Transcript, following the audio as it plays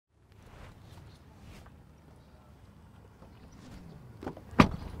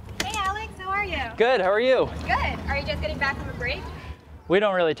you? Good, how are you? Good. Are you just getting back from a break? We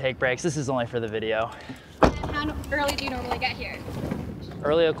don't really take breaks. This is only for the video. And how early do you normally get here?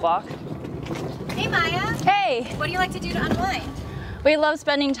 Early o'clock? Hey, Maya. Hey! What do you like to do to unwind? We love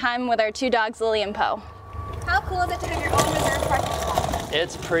spending time with our two dogs, Lily and Poe. How cool is it to have your own reserve parking spot?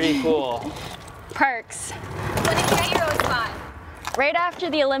 It's pretty cool. Perks. When did you get your own spot? Right after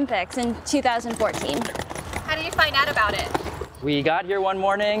the Olympics in 2014. How did you find out about it? We got here one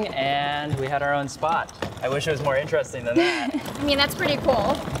morning and we had our own spot. I wish it was more interesting than that. I mean, that's pretty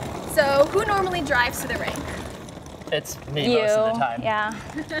cool. So who normally drives to the rink? It's me most of the time. Yeah.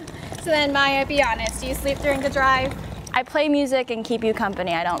 So then, Maya, be honest, do you sleep during the drive? I play music and keep you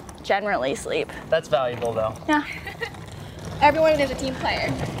company. I don't generally sleep. That's valuable though. Yeah. Everyone is a team player.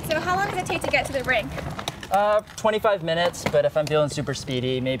 So how long does it take to get to the rink? 25 minutes, but if I'm feeling super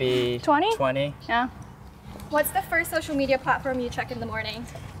speedy, maybe 20? 20. Yeah. What's the first social media platform you check in the morning?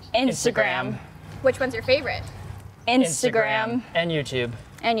 Instagram. Which one's your favorite? Instagram. And YouTube.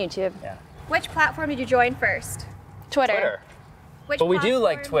 And YouTube. Yeah. Which platform did you join first? Twitter. Which But we do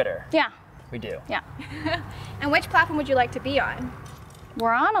like platform- Twitter. Yeah. We do. Yeah. And which platform would you like to be on?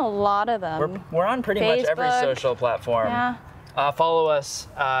 We're on a lot of them. We're on pretty much every Facebook. social platform. Yeah. Follow us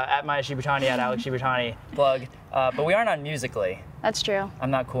at Maia Shibutani, at Alex Shibutani, plug. But we aren't on Musical.ly. That's true. I'm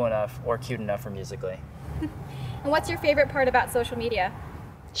not cool enough or cute enough for Musical.ly. And what's your favorite part about social media?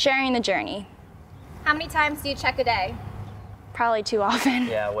 Sharing the journey. How many times do you check a day? Probably too often.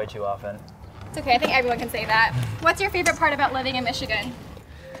 Yeah, way too often. It's okay, I think everyone can say that. What's your favorite part about living in Michigan?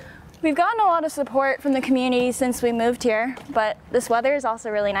 We've gotten a lot of support from the community since we moved here, but this weather is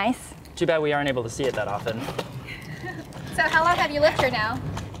also really nice. Too bad we aren't able to see it that often. So how long have you lived here now?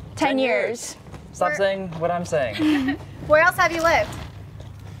 10 years. Stop saying what I'm saying. Where else have you lived?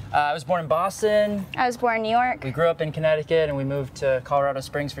 I was born in Boston. I was born in New York. We grew up in Connecticut and we moved to Colorado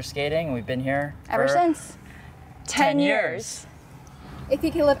Springs for skating, and we've been here Ever for since? 10 years. If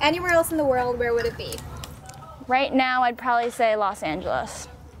you could live anywhere else in the world, where would it be? Right now, I'd probably say Los Angeles.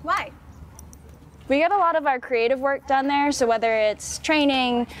 Why? We get a lot of our creative work done there, so whether it's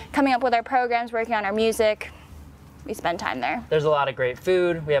training, coming up with our programs, working on our music, we spend time there. There's a lot of great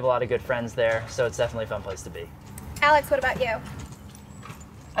food. We have a lot of good friends there, so it's definitely a fun place to be. Alex, what about you?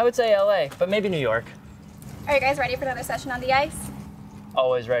 I would say LA, but maybe New York. Are you guys ready for another session on the ice?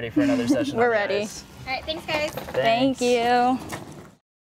 Always ready for another session. We're on the ready. ice. All right, thanks guys. Thank you.